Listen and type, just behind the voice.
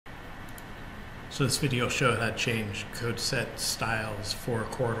So this video will show how to change code set styles for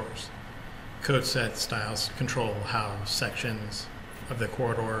corridors. Code set styles control how sections of the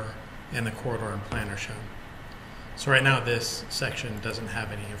corridor and the corridor and plan are shown. So right now this section doesn't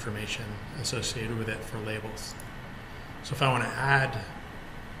have any information associated with it for labels. So if I want to add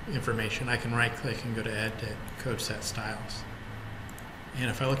information, I can right click and go to Edit Code Set Styles. And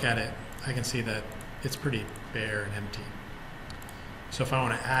if I look at it, I can see that it's pretty bare and empty. So if I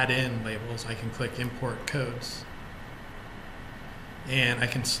want to add in labels, I can click Import Codes. And I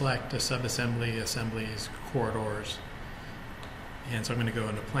can select a subassembly, assemblies, corridors. And so I'm going to go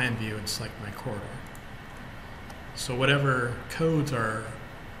into Plan View and select my corridor. So whatever codes are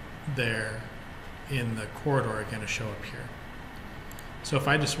there in the corridor are going to show up here. So if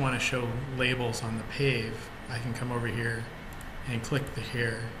I just want to show labels on the pave, I can come over here and click the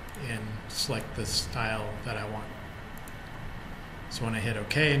here and select the style that I want. So when I hit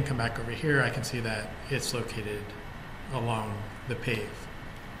OK and come back over here, I can see that it's located along the pave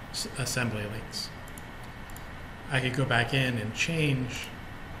assembly links. I could go back in and change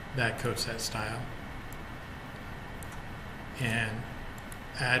that code set style and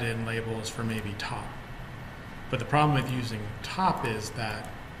add in labels for maybe top. But the problem with using top is that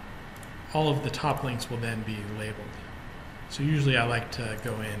all of the top links will then be labeled. So usually I like to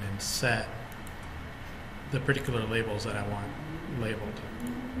go in and set the particular labels that I want labeled.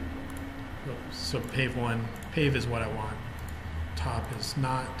 So pave 1, pave is what I want, top is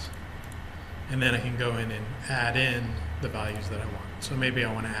not, and then I can go in and add in the values that I want. So maybe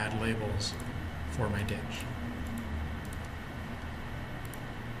I want to add labels for my ditch.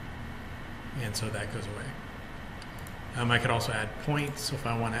 And so that goes away. I could also add points, so if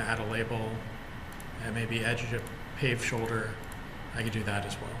I want to add a label at maybe edge of paved shoulder, I could do that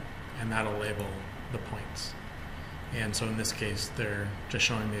as well, and that'll label the points. And so in this case, they're just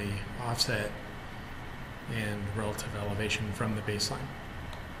showing the offset and relative elevation from the baseline.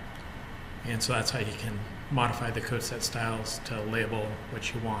 And so that's how you can modify the code set styles to label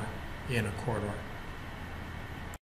what you want in a corridor.